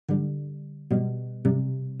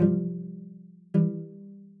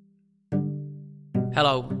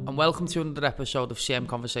Hello, and welcome to another episode of CM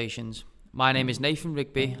Conversations. My name is Nathan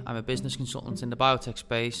Rigby. I'm a business consultant in the biotech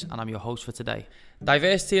space, and I'm your host for today.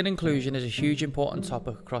 Diversity and inclusion is a huge important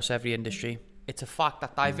topic across every industry. It's a fact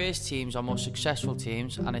that diverse teams are more successful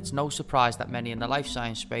teams, and it's no surprise that many in the life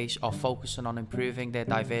science space are focusing on improving their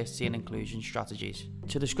diversity and inclusion strategies.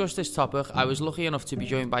 To discuss this topic, I was lucky enough to be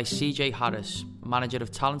joined by CJ Harris, Manager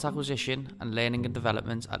of Talent Acquisition and Learning and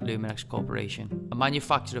Development at Luminex Corporation, a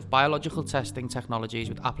manufacturer of biological testing technologies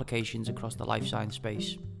with applications across the life science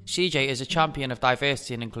space. CJ is a champion of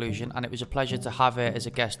diversity and inclusion, and it was a pleasure to have her as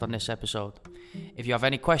a guest on this episode. If you have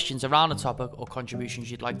any questions around the topic or contributions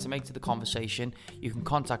you'd like to make to the conversation, you can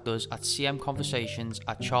contact us at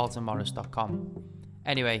cmconversations@charltonmorris.com.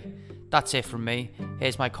 Anyway, that's it from me.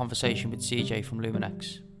 Here's my conversation with CJ from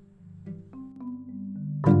Luminex.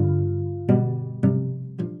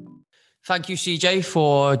 Thank you, CJ,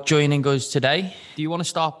 for joining us today. Do you want to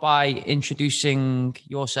start by introducing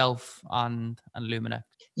yourself and Luminex?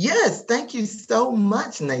 Yes, thank you so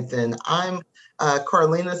much, Nathan. I'm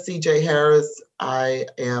Carlina CJ Harris. I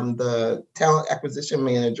am the Talent Acquisition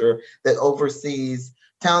Manager that oversees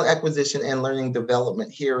talent acquisition and learning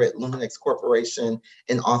development here at Luminex Corporation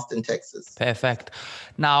in Austin, Texas. Perfect.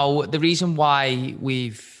 Now, the reason why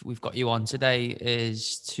we've got you on today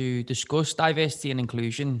is to discuss diversity and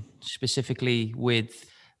inclusion, specifically with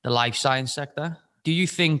the life science sector. Do you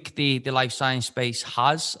think the life science space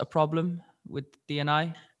has a problem with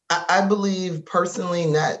D&I? I believe personally,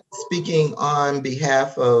 not speaking on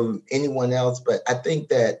behalf of anyone else, but I think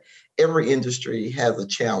that every industry has a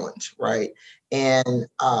challenge, right? And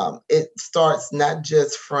it starts not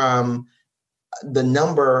just from the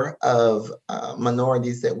number of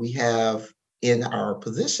minorities that we have in our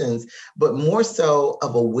positions, but more so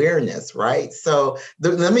of awareness, right? So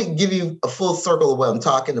let me give you a full circle of what I'm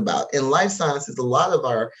talking about. In life sciences, a lot of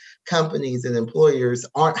our companies and employers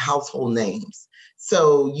aren't household names.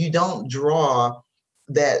 So you don't draw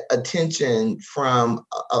that attention from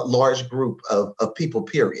a large group of people,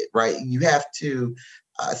 period, right? You have to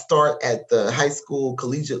start at the high school,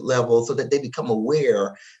 collegiate level so that they become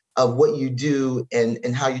aware of what you do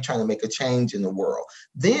and how you're trying to make a change in the world.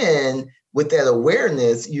 Then with that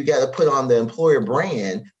awareness, you got to put on the employer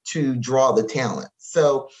brand to draw the talent.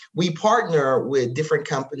 So we partner with different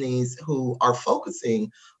companies who are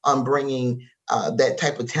focusing on bringing that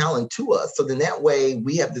type of talent to us. So then that way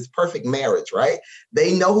we have this perfect marriage, right?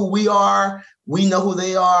 They know who we are, we know who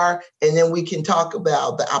they are, and then we can talk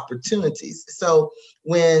about the opportunities. So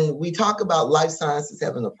when we talk about life sciences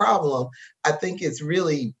having a problem, I think it's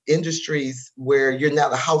really industries where you're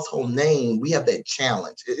not a household name. We have that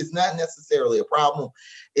challenge. It's not necessarily a problem.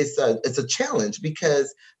 It's a challenge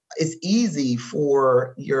because it's easy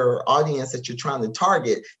for your audience that you're trying to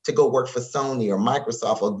target to go work for Sony or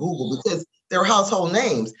Microsoft or Google because they're household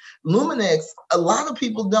names. Luminex, a lot of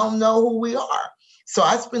people don't know who we are. So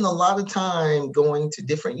I spend a lot of time going to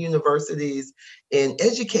different universities and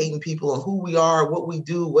educating people on who we are, what we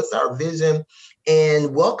do, what's our vision,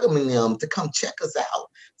 and welcoming them to come check us out.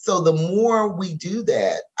 So the more we do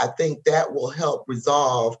that, I think that will help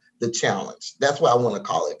resolve the challenge. That's what I want to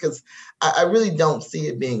call it, because I really don't see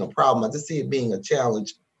it being a problem. I just see it being a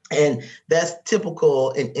challenge. And that's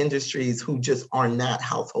typical in industries who just are not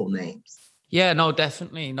household names. Yeah, no,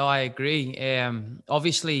 definitely. No, I agree.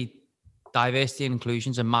 Obviously, diversity and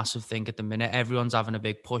inclusion is a massive thing at the minute. Everyone's having a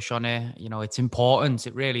big push on it. You know, it's important.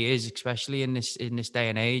 It really is, especially in this day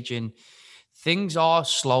and age. And things are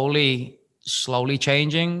slowly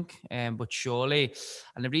changing, but surely.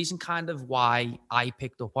 And the reason kind of why I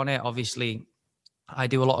picked up on it, obviously, I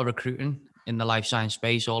do a lot of recruiting in the life science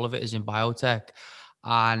space. All of it is in biotech,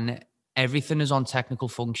 and everything is on technical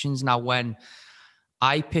functions. Now, when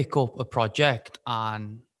I pick up a project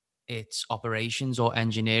and it's operations or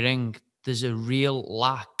engineering, there's a real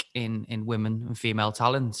lack in women and female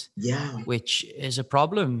talent, which is a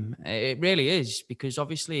problem. It really is, because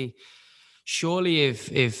obviously, surely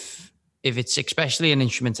if it's especially in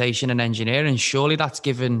instrumentation and engineering, surely that's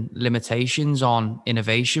given limitations on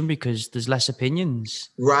innovation because there's less opinions.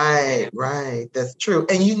 Right. That's true.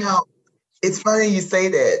 And you know, it's funny you say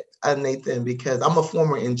that, Nathan, because I'm a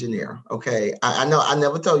former engineer. Okay. I know I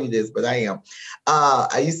never told you this, but I am.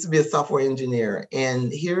 I used to be a software engineer.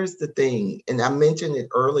 And here's the thing, and I mentioned it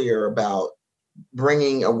earlier about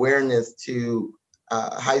bringing awareness to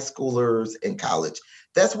high schoolers and college.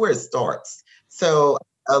 That's where it starts. So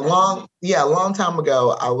a long time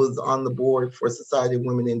ago, I was on the board for Society of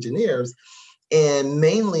Women Engineers and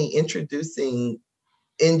mainly introducing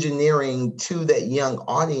engineering to that young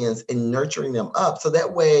audience and nurturing them up. So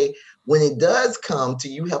that way, when it does come to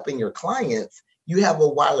you helping your clients, you have a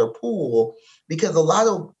wider pool, because I'm not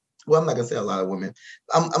going to say a lot of women.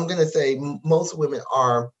 I'm going to say most women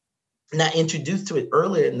are not introduced to it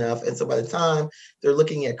early enough. And so by the time they're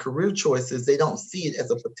looking at career choices, they don't see it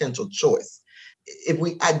as a potential choice. If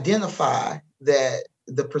we identify that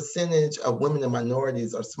the percentage of women and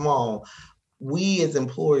minorities are small, we as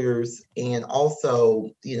employers and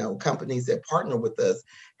also, companies that partner with us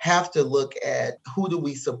have to look at who do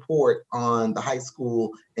we support on the high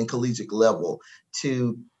school and collegiate level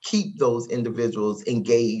to keep those individuals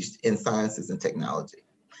engaged in sciences and technology.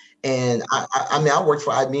 And I worked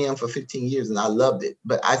for IBM for 15 years and I loved it,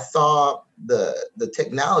 but I saw the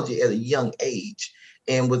technology at a young age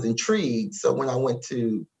and was intrigued. So when I went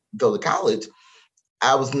to go to college,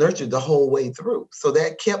 I was nurtured the whole way through. So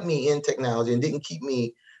that kept me in technology and didn't keep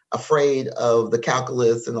me afraid of the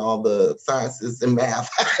calculus and all the sciences and math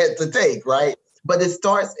I had to take, right? But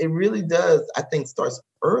it really does, I think, starts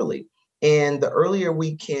early. And the earlier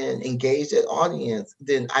we can engage that audience,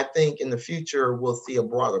 then I think in the future we'll see a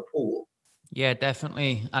broader pool. Yeah,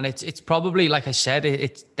 definitely. And it's probably, like I said,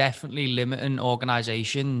 it's definitely limiting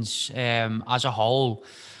organizations as a whole.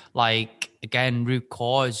 Like, again, root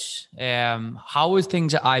cause. How is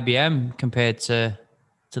things at IBM compared to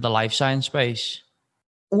the life science space?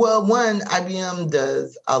 Well, one, IBM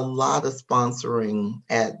does a lot of sponsoring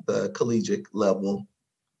at the collegiate level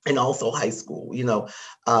and also high school.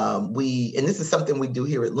 And this is something we do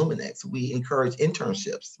here at Luminex. We encourage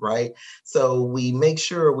internships, right? So we make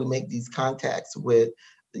sure we make these contacts with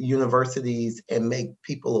universities and make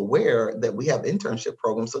people aware that we have internship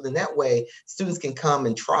programs. So then that way students can come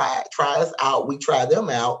and try us out. We try them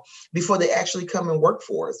out before they actually come and work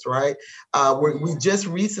for us, right? We just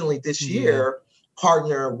recently this year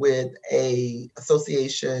partner with a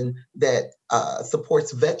association that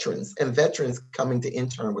supports veterans and veterans coming to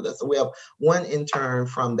intern with us. So we have one intern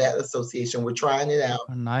from that association. We're trying it out.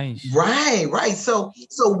 Oh, nice. Right. So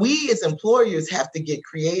we as employers have to get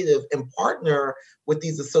creative and partner with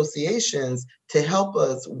these associations to help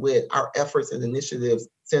us with our efforts and initiatives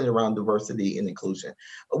centered around diversity and inclusion.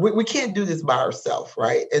 We can't do this by ourselves,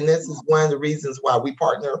 right? And this is one of the reasons why we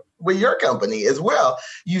partner with your company as well.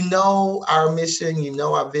 Our mission,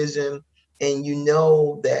 our vision, and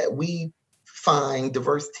that we find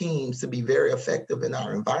diverse teams to be very effective in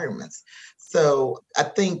our environments. So I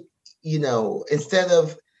think, instead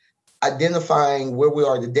of identifying where we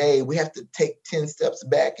are today, we have to take 10 steps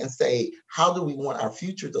back and say, how do we want our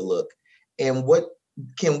future to look? And what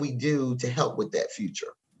can we do to help with that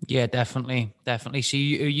future? Yeah, definitely. So are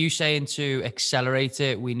you saying to accelerate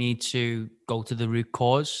it, we need to go to the root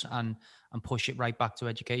cause and push it right back to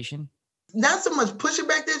education? Not so much push it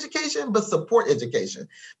back to education, but support education.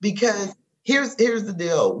 Because here's the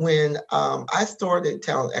deal. When I started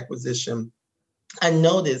talent acquisition, I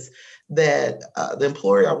noticed that the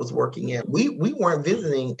employer I was working at, we weren't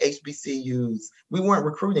visiting HBCUs. We weren't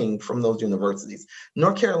recruiting from those universities.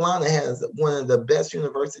 North Carolina has one of the best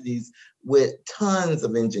universities with tons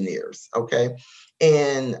of engineers, okay?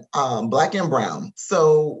 And Black and brown.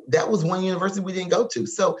 So that was one university we didn't go to.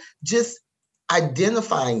 So just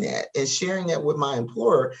identifying that and sharing that with my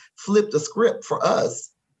employer flipped the script for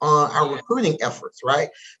us on our recruiting efforts, right?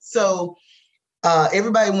 So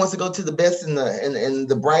everybody wants to go to the best and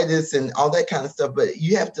the brightest and all that kind of stuff, but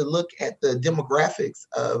you have to look at the demographics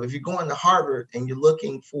of, if you're going to Harvard and you're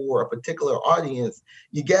looking for a particular audience,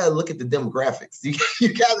 you got to look at the demographics. You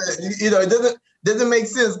got to, it doesn't make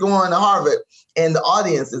sense going to Harvard and the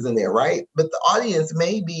audience isn't there, right? But the audience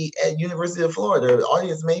may be at University of Florida, or the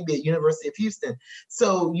audience may be at University of Houston.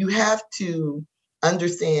 So you have to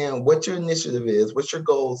understand what your initiative is, what your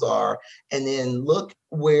goals are, and then look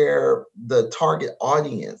where the target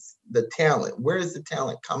audience, the talent, where is the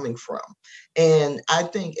talent coming from? And I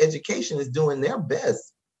think education is doing their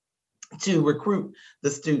best to recruit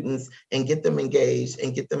the students and get them engaged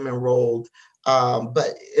and get them enrolled.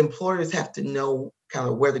 But employers have to know kind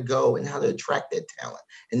of where to go and how to attract that talent.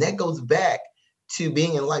 And that goes back to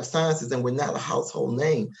being in life sciences, and we're not a household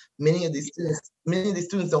name. Many of these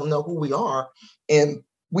students don't know who we are, and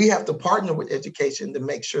we have to partner with education to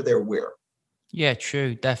make sure they're aware. Yeah,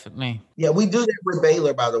 true, definitely. Yeah, we do that with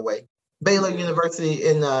Baylor, by the way. Baylor University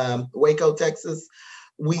in Waco, Texas.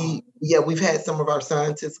 We've had some of our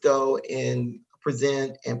scientists go and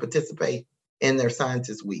present and participate in their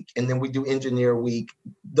scientist week, and then we do engineer week,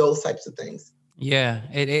 those types of things. Yeah,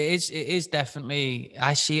 it is definitely,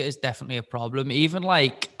 I see it as definitely a problem. Even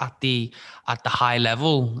like at the high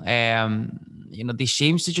level, there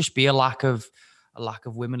seems to just be a lack of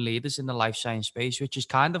women leaders in the life science space, which is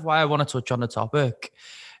kind of why I want to touch on the topic.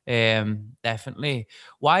 Definitely.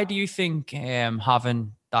 Why do you think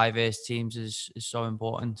having diverse teams is so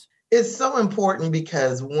important? It's so important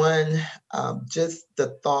because one, just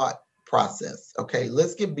the thought process. Okay,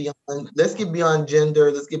 let's get beyond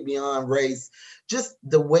gender, let's get beyond race. Just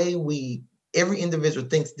the way every individual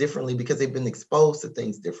thinks differently because they've been exposed to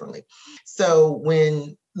things differently. So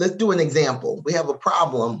when let's do an example, we have a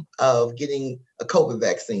problem of getting a COVID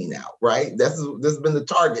vaccine out, right? This has been the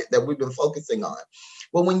target that we've been focusing on.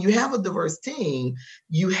 Well, when you have a diverse team,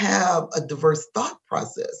 you have a diverse thought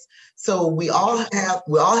process. So we all have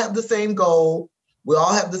the same goal, we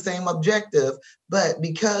all have the same objective, but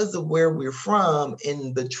because of where we're from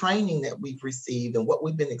and the training that we've received and what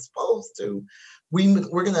we've been exposed to,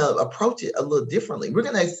 we're going to approach it a little differently. We're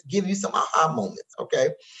going to give you some aha moments, okay?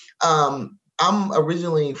 I'm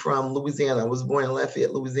originally from Louisiana. I was born in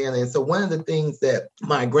Lafayette, Louisiana. And so one of the things that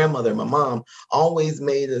my grandmother, my mom, always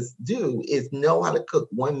made us do is know how to cook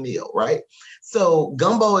one meal, right? So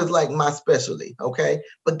gumbo is like my specialty, okay?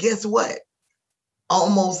 But guess what?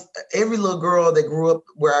 Almost every little girl that grew up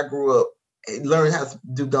where I grew up learned how to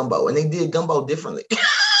do gumbo, and they did gumbo differently.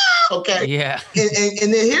 Okay. Yeah.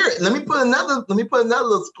 and then here, let me put another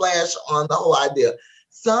little splash on the whole idea.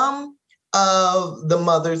 Some of the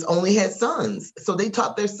mothers only had sons, so they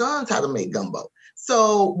taught their sons how to make gumbo.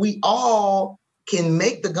 So we all can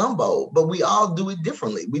make the gumbo, but we all do it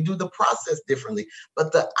differently. We do the process differently,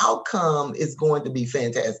 but the outcome is going to be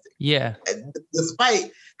fantastic. Yeah.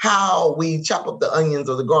 Despite how we chop up the onions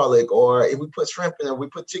or the garlic, or if we put shrimp in it, we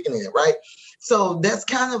put chicken in it, right? So that's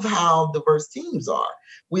kind of how diverse teams are.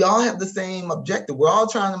 We all have the same objective. We're all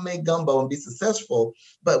trying to make gumbo and be successful,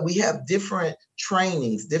 but we have different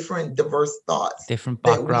trainings, different diverse thoughts, different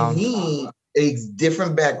backgrounds. That we need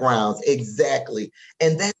different backgrounds, exactly.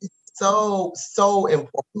 And that is so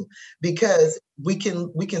important because we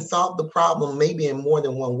can solve the problem maybe in more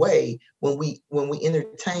than one way when we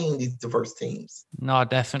entertain these diverse teams. No,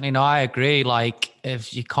 definitely. No, I agree. Like,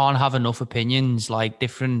 if you can't have enough opinions, like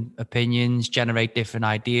different opinions generate different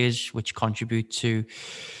ideas, which contribute to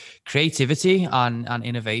creativity and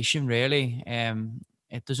innovation, really.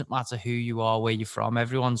 It doesn't matter who you are, where you're from.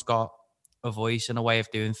 Everyone's got a voice and a way of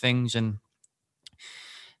doing things, and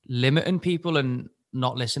limiting people and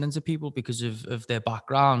not listening to people because of their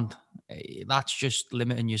background, that's just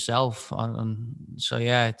limiting yourself. And so,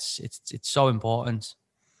 yeah, it's so important.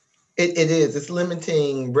 It is. It's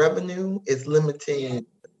limiting revenue. It's limiting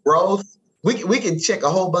growth. We can check a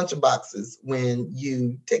whole bunch of boxes when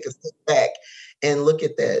you take a step back and look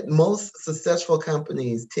at that. Most successful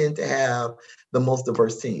companies tend to have the most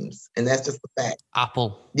diverse teams, and that's just a fact.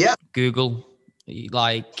 Apple, yeah, Google,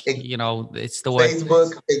 like, you know, it's the way.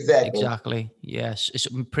 Facebook, exactly. Yes, it's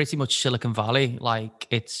pretty much Silicon Valley. Like,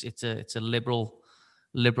 it's a liberal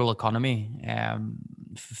economy,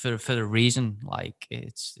 for the reason, like,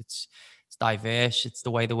 it's diverse. It's the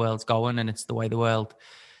way the world's going, and it's the way the world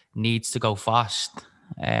needs to go fast.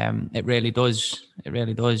 It really does.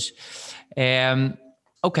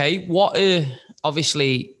 Okay, what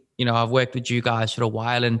obviously, you know, I've worked with you guys for a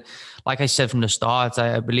while, and like I said from the start,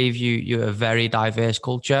 I believe you're a very diverse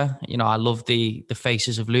culture. You know, I love the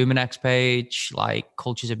Faces of Luminex page. Like,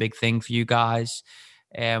 culture's a big thing for you guys.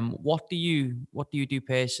 What do you do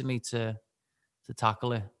personally to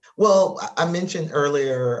tackle it? Well, I mentioned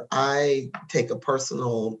earlier, I take a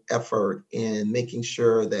personal effort in making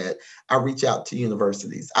sure that I reach out to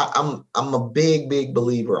universities. I'm a big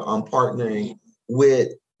believer on partnering with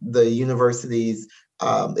the universities.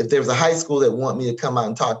 If there's a high school that want me to come out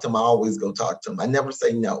and talk to them, I always go talk to them. I never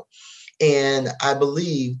say no. And I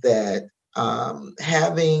believe that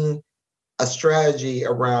having a strategy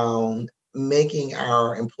around making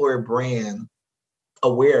our employer brand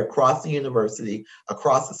aware across the university,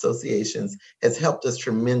 across associations, has helped us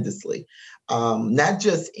tremendously. Not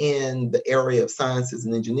just in the area of sciences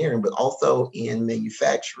and engineering, but also in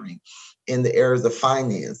manufacturing, in the areas of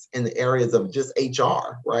finance, in the areas of just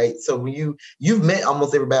HR, right? So when you've met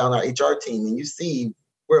almost everybody on our HR team, and you see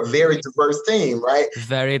we're a very diverse team, right?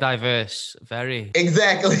 Very diverse, very.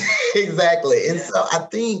 Exactly. And so I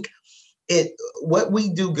think what we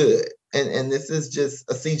do good, and this is just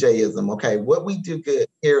a CJism, okay? What we do good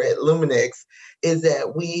here at Luminex is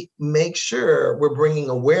that we make sure we're bringing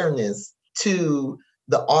awareness to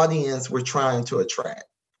the audience we're trying to attract,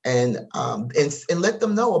 and let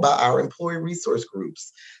them know about our employee resource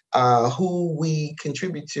groups, who we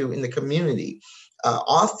contribute to in the community.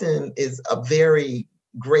 Austin is a very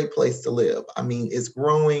great place to live. I mean, it's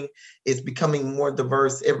growing, it's becoming more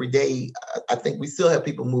diverse every day. I think we still have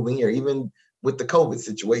people moving here, even with the COVID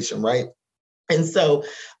situation, right? And so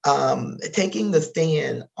taking the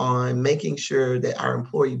stand on making sure that our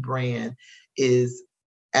employee brand is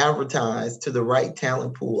advertised to the right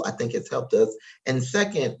talent pool, I think has helped us. And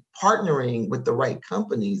second, partnering with the right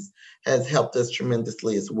companies has helped us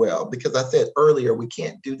tremendously as well. Because I said earlier, we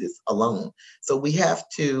can't do this alone. So we have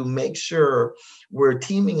to make sure we're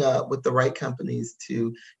teaming up with the right companies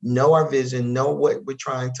to know our vision, know what we're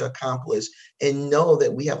trying to accomplish, and know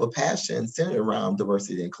that we have a passion centered around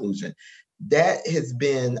diversity and inclusion. That has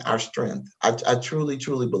been our strength. I truly,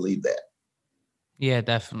 truly believe that. Yeah,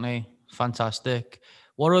 definitely. Fantastic.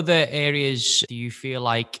 What other areas do you feel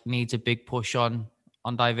like needs a big push on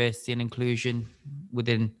diversity and inclusion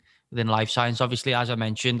within life science? Obviously, as I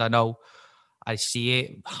mentioned, I know I see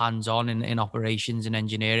it hands-on in operations and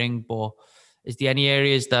engineering, but is there any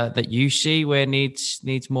areas that you see where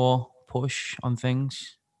needs more push on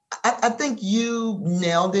things? I think you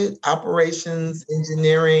nailed it. Operations,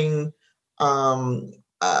 engineering,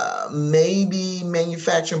 maybe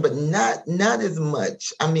manufacturing, but not as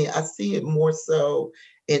much. I mean, I see it more so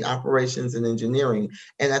in operations and engineering.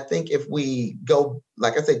 And I think if we go,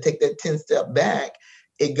 like I said, take that 10 step back,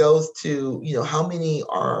 it goes to, how many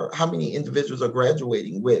individuals are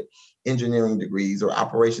graduating with engineering degrees or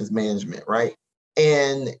operations management, right?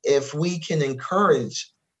 And if we can encourage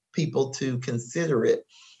people to consider it,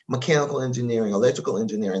 mechanical engineering, electrical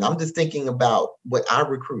engineering. I'm just thinking about what I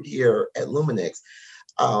recruit here at Luminex.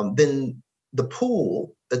 Then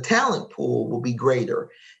the talent pool will be greater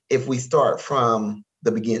if we start from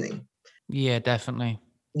the beginning. Yeah, definitely.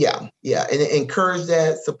 Yeah. And encourage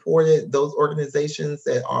that, support it, those organizations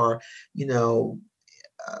that are, you know,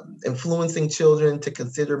 influencing children to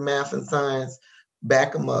consider math and science,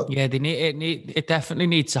 back them up. Yeah, it definitely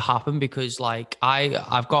needs to happen because like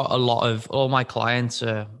I've got a lot of all my clients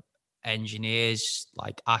are engineers,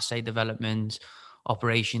 like assay development,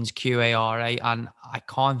 operations, QARA, and I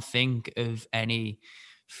can't think of any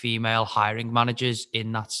female hiring managers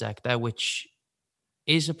in that sector, which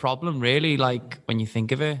is a problem really, like when you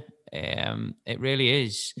think of it. It really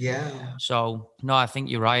is. Yeah. So no, I think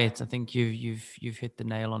you're right. I think you've hit the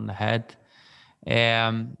nail on the head.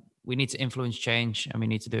 We need to influence change and we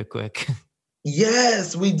need to do it quick.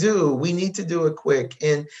 Yes, we do. We need to do it quick.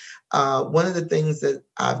 And one of the things that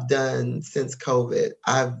I've done since COVID,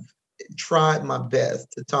 I've tried my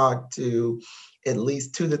best to talk to at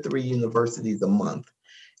least 2 to 3 universities a month.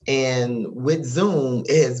 And with Zoom,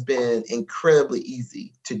 it has been incredibly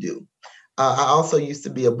easy to do. I also used to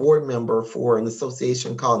be a board member for an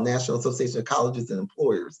association called National Association of Colleges and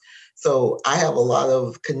Employers. So I have a lot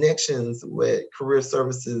of connections with career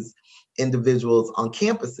services individuals on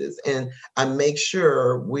campuses. And I make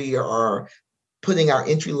sure we are putting our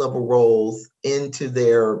entry level roles into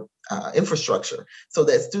their infrastructure so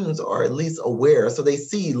that students are at least aware. So they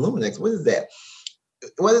see Luminex, what is that?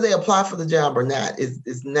 Whether they apply for the job or not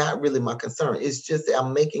is not really my concern. It's just that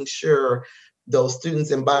I'm making sure those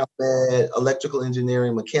students in biomed, electrical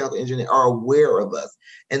engineering, mechanical engineering are aware of us.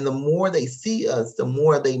 And the more they see us, the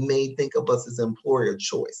more they may think of us as employer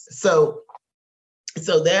choice. So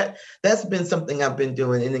that's been something I've been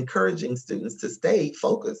doing and encouraging students to stay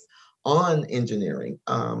focused on engineering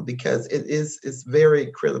because it's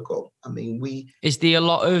very critical. I mean, is there a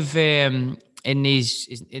lot of in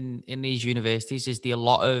these universities? Is there a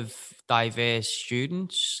lot of diverse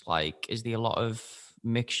students? Like, is there a lot of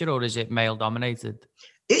mixture, or is it male dominated?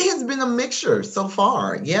 It has been a mixture so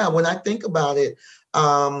far. Yeah, when I think about it,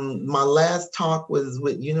 my last talk was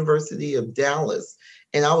with University of Dallas,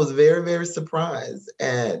 and I was very, very surprised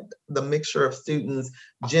at the mixture of students,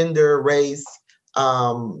 gender, race,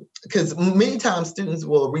 because many times students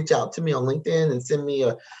will reach out to me on LinkedIn and send me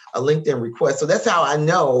a LinkedIn request. So that's how I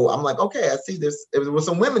know. I'm like, okay, I see there was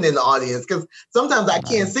some women in the audience because sometimes I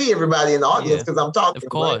can't see everybody in the audience because I'm talking. Of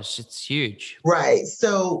course, right? It's huge. Right.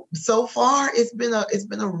 So far it's been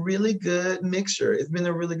a really good mixture. It's been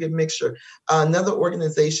a really good mixture. Another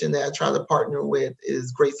organization that I try to partner with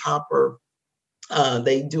is Grace Hopper.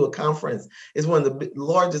 They do a conference. It's one of the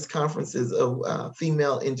largest conferences of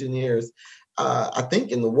female engineers, I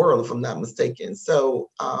think, in the world, if I'm not mistaken.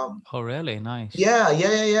 So, oh, really? Nice.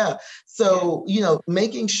 Yeah. So,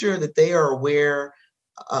 making sure that they are aware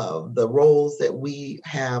of the roles that we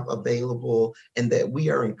have available and that we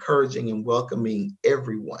are encouraging and welcoming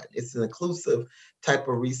everyone. It's an inclusive type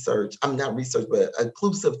of research. I'm not research, but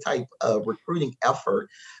inclusive type of recruiting effort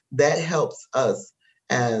that helps us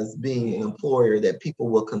as being an employer that people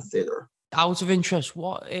will consider. Out of interest,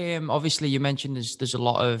 what obviously you mentioned there's a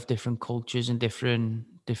lot of different cultures and different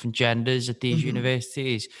genders at these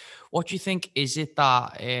universities. What do you think is it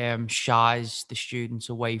that shies the students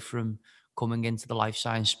away from coming into the life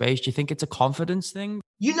science space? Do you think it's a confidence thing?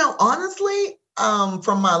 Honestly,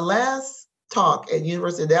 from my last talk at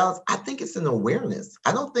University of Dallas, I think it's an awareness.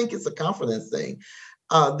 I don't think it's a confidence thing.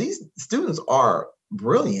 These students are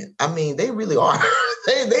brilliant. I mean, they really are.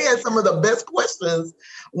 they had some of the best questions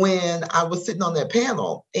when I was sitting on that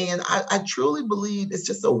panel. And I truly believe it's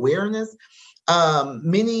just awareness.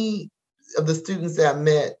 Many of the students that I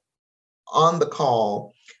met on the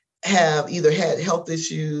call have either had health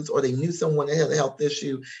issues or they knew someone that had a health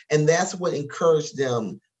issue. And that's what encouraged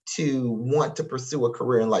them to want to pursue a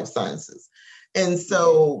career in life sciences. And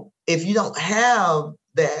so if you don't have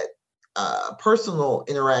that personal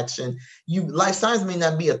interaction, life science may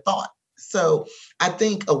not be a thought. So I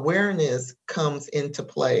think awareness comes into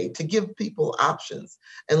play to give people options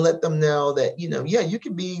and let them know that, you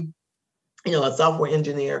can be a software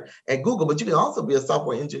engineer at Google, but you can also be a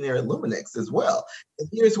software engineer at Luminex as well. And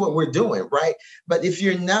here's what we're doing, right? But if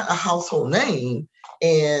you're not a household name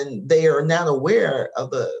and they are not aware of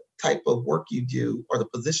the type of work you do or the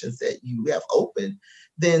positions that you have open,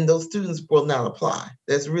 then those students will not apply.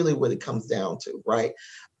 That's really what it comes down to, right?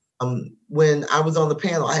 When I was on the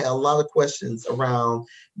panel, I had a lot of questions around,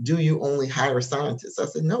 do you only hire scientists? I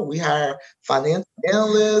said, no, we hire financial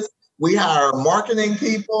analysts, we hire marketing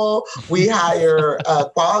people, we hire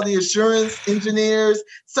quality assurance engineers.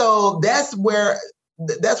 So that's why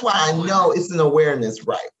I know it's an awareness,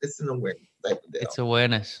 right? It's an awareness type of deal. It's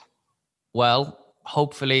awareness. Well,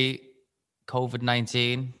 hopefully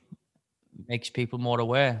COVID-19 makes people more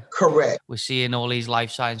aware. Correct. We're seeing all these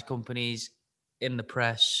life science companies in the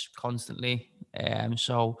press constantly.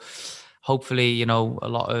 So hopefully, a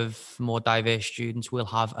lot of more diverse students will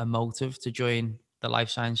have a motive to join the life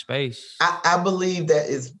science space. I believe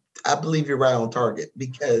you're right on target,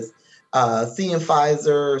 because seeing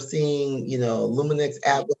Pfizer, seeing, Luminex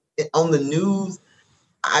on the news,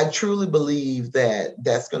 I truly believe that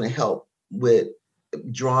that's going to help with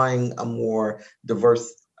drawing a more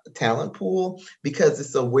diverse talent pool, because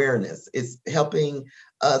it's awareness. It's helping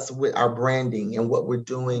us with our branding and what we're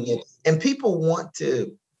doing. And people want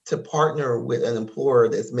to partner with an employer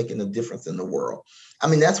that's making a difference in the world. I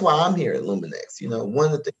mean, that's why I'm here at Luminex. One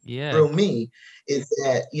of the things that drew me is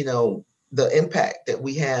that, the impact that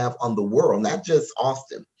we have on the world, not just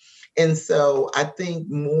Austin. And so I think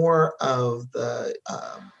more of the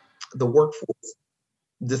workforce,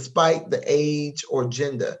 despite the age or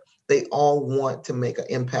gender, they all want to make an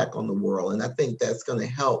impact on the world. And I think that's going to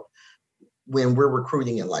help when we're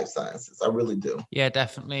recruiting in life sciences. I really do. Yeah,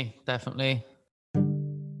 definitely. Definitely.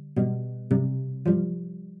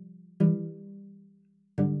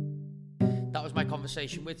 That was my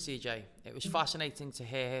conversation with CJ. It was fascinating to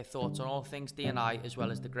hear her thoughts on all things D&I, as well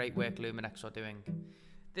as the great work Luminex are doing.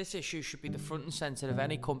 This issue should be the front and centre of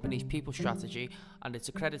any company's people strategy, and it's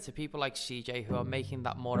a credit to people like CJ who are making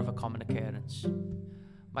that more of a common occurrence.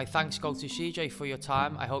 My thanks go to CJ for your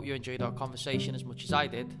time. I hope you enjoyed our conversation as much as I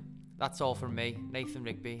did. That's all from me, Nathan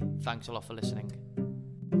Rigby. Thanks a lot for listening.